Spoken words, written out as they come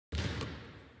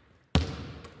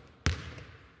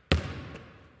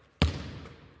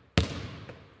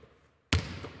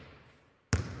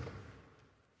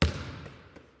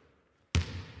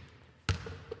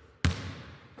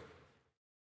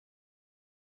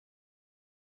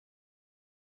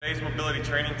Today's mobility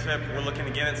training tip, we're looking to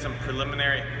get at some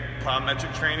preliminary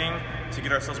plyometric training to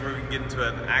get ourselves where we can get into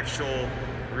an actual,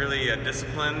 really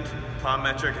disciplined,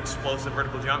 plyometric, explosive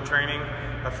vertical jump training.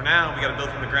 But for now, we got to build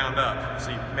from the ground up.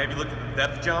 So you maybe look at the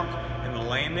depth jump and the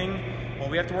landing. Well,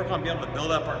 we have to work on being able to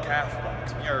build up our calf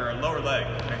box, or our lower leg,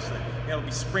 basically. Be able to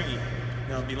be springy,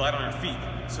 be light on our feet.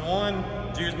 So one,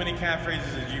 do as many calf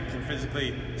raises as you can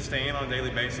physically stay in on a daily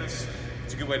basis.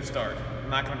 It's a good way to start. I'm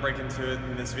not going to break into it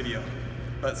in this video.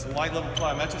 But some light level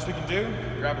plyometrics we can do.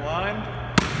 Grab a line,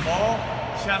 ball,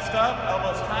 chest up,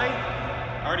 elbows tight.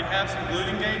 I already have some glute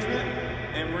engagement,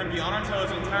 and we're going to be on our toes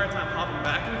the entire time, hopping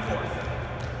back and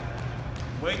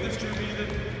forth. Weight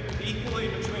distributed equally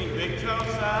between big toe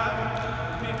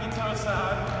side and pinky toe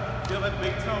side. Feel that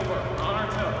big toe work on our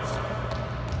toes.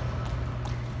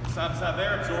 Side to side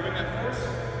there, absorbing that force.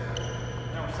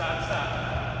 Now we're side to side.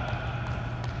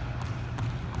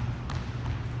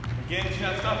 Again,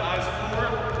 chest up, eyes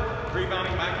forward,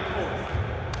 rebounding back and forth.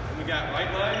 And we got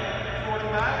right leg forward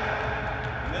and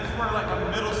back. And this is where like our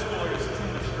middle schoolers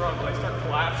tend to struggle. They start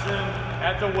collapsing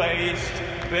at the waist,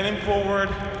 bending forward.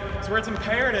 It's where it's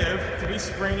imperative to be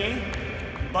springy.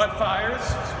 Butt fires,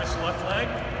 switch to left leg.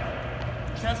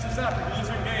 Chest is up, your glutes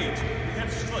are engaged. Your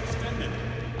hips are still extended.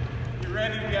 You're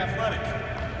ready to be athletic.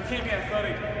 You can't be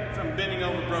athletic from bending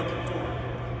over broken forward.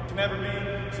 Can never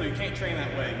be, so you can't train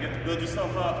that way. You have to build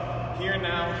yourself up here and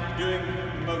now, doing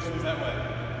motions that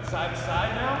way. Side to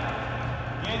side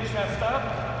now. Again, chest up,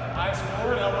 eyes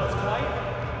forward, elbows tight.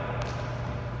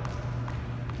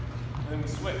 And then we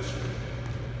switch.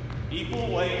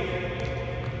 Equal weight.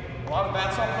 A lot of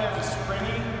basketball players are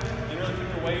springy. They really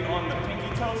keep the weight on the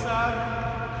pinky toe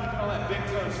side. Keep it on that big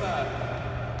toe side.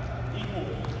 Equal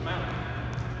amount.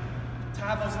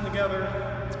 Tie those in together.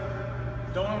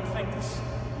 Don't overthink this.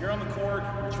 You're on the court,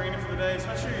 you're training for the day,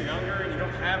 especially if you're younger and you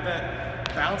don't have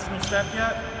that bounce in your step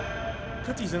yet,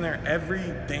 put these in there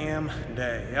every damn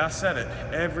day. Yeah, I said it,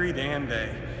 every damn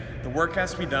day. The work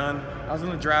has to be done. I was in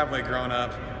the driveway growing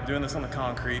up, doing this on the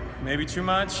concrete. Maybe too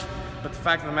much, but the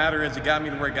fact of the matter is it got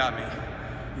me to where it got me.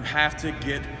 You have to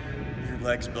get your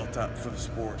legs built up for the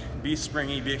sport. Be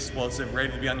springy, be explosive,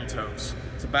 ready to be on your toes.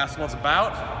 That's what basketball's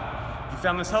about. If you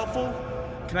found this helpful,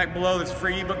 connect below, there's a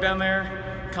free ebook down there.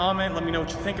 Comment, let me know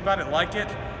what you think about it, like it.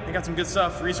 I got some good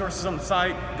stuff, resources on the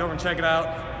site. Go over and check it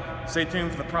out. Stay tuned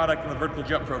for the product and the vertical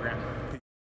jump program.